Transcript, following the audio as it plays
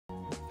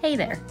Hey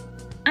there,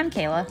 I'm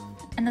Kayla,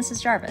 and this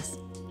is Jarvis.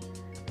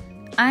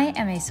 I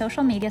am a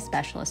social media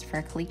specialist for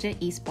a collegiate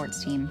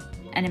esports team,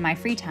 and in my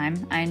free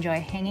time, I enjoy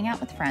hanging out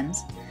with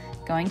friends,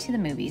 going to the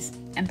movies,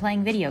 and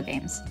playing video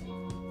games.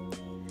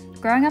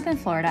 Growing up in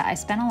Florida, I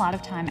spent a lot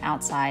of time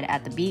outside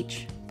at the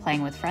beach,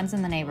 playing with friends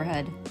in the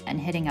neighborhood, and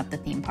hitting up the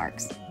theme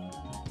parks.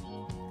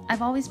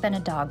 I've always been a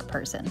dog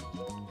person.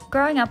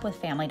 Growing up with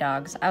family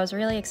dogs, I was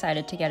really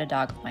excited to get a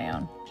dog of my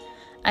own.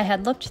 I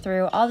had looked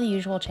through all the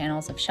usual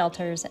channels of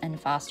shelters and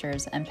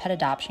fosters and pet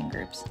adoption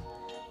groups.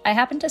 I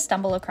happened to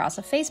stumble across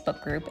a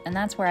Facebook group, and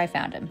that's where I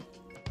found him.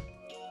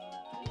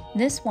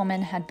 This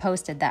woman had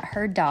posted that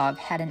her dog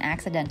had an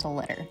accidental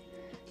litter.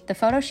 The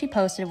photos she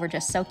posted were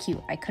just so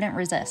cute, I couldn't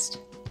resist.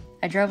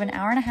 I drove an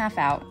hour and a half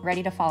out,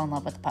 ready to fall in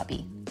love with the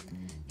puppy.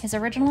 His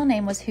original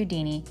name was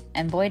Houdini,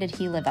 and boy did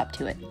he live up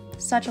to it.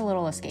 Such a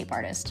little escape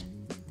artist.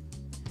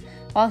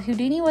 While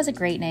Houdini was a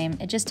great name,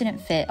 it just didn't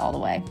fit all the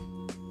way.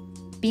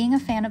 Being a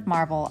fan of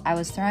Marvel, I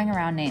was throwing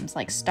around names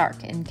like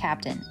Stark and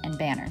Captain and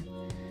Banner.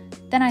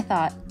 Then I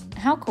thought,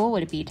 how cool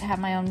would it be to have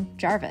my own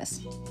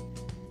Jarvis?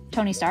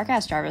 Tony Stark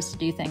asked Jarvis to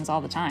do things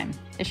all the time.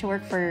 It should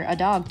work for a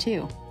dog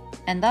too.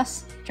 And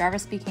thus,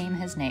 Jarvis became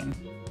his name.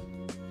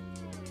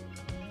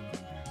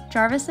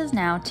 Jarvis is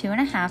now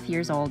 2.5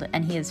 years old,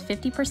 and he is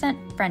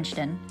 50%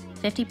 Frenchton,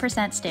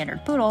 50%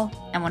 standard poodle,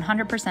 and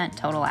 100%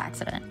 total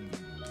accident.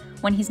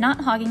 When he's not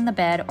hogging the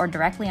bed or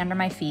directly under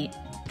my feet,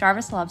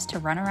 Jarvis loves to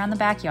run around the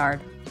backyard,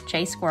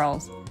 chase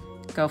squirrels,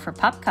 go for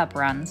pup cup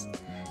runs,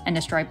 and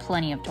destroy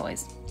plenty of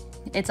toys.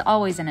 It's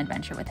always an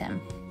adventure with him.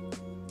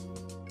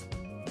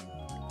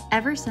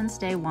 Ever since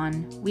day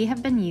one, we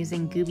have been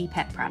using Gooby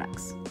pet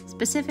products.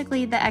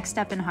 Specifically, the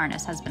X-Step in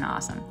harness has been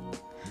awesome.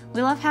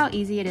 We love how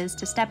easy it is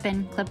to step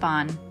in, clip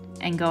on,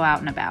 and go out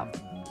and about.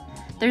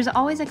 There's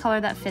always a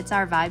color that fits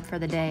our vibe for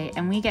the day,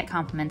 and we get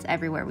compliments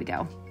everywhere we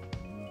go.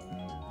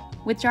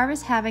 With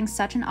Jarvis having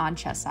such an odd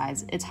chest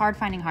size, it's hard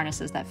finding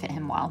harnesses that fit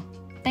him well.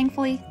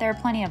 Thankfully, there are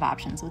plenty of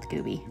options with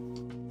Gooby.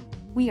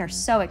 We are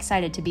so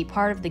excited to be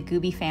part of the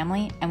Gooby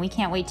family, and we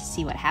can't wait to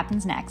see what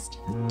happens next.